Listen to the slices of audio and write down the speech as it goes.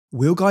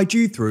We'll guide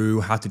you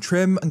through how to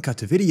trim and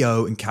cut a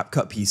video in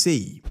CapCut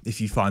PC. If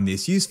you find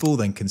this useful,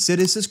 then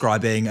consider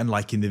subscribing and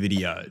liking the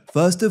video.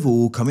 First of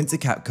all, come into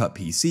CapCut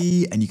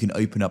PC and you can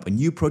open up a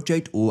new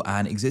project or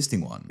an existing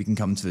one. We can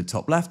come to the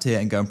top left here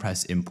and go and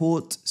press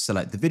import,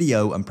 select the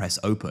video and press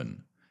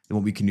open. Then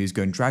what we can do is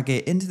go and drag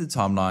it into the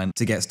timeline.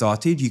 To get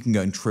started, you can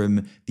go and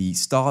trim the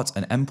start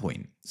and end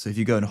point. So if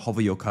you go and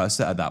hover your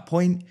cursor at that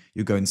point,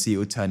 you'll go and see it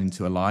will turn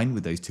into a line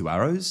with those two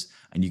arrows,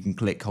 and you can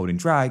click, hold and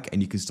drag,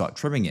 and you can start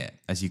trimming it,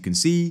 as you can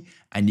see,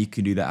 and you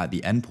can do that at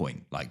the end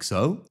point, like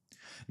so.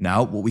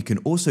 Now, what we can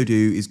also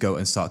do is go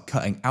and start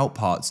cutting out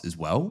parts as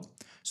well.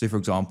 So for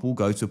example,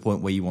 go to a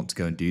point where you want to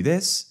go and do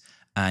this,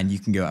 and you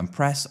can go and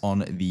press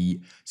on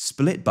the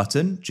split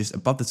button just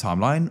above the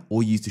timeline,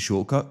 or use the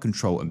shortcut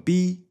Control and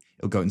B.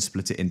 It'll go and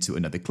split it into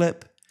another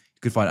clip.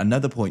 You could find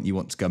another point you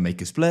want to go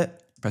make a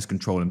split, press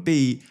Control and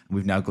B, and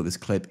we've now got this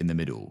clip in the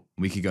middle.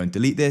 We could go and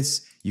delete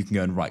this. You can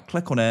go and right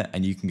click on it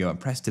and you can go and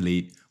press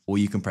delete, or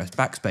you can press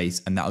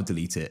backspace and that'll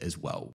delete it as well.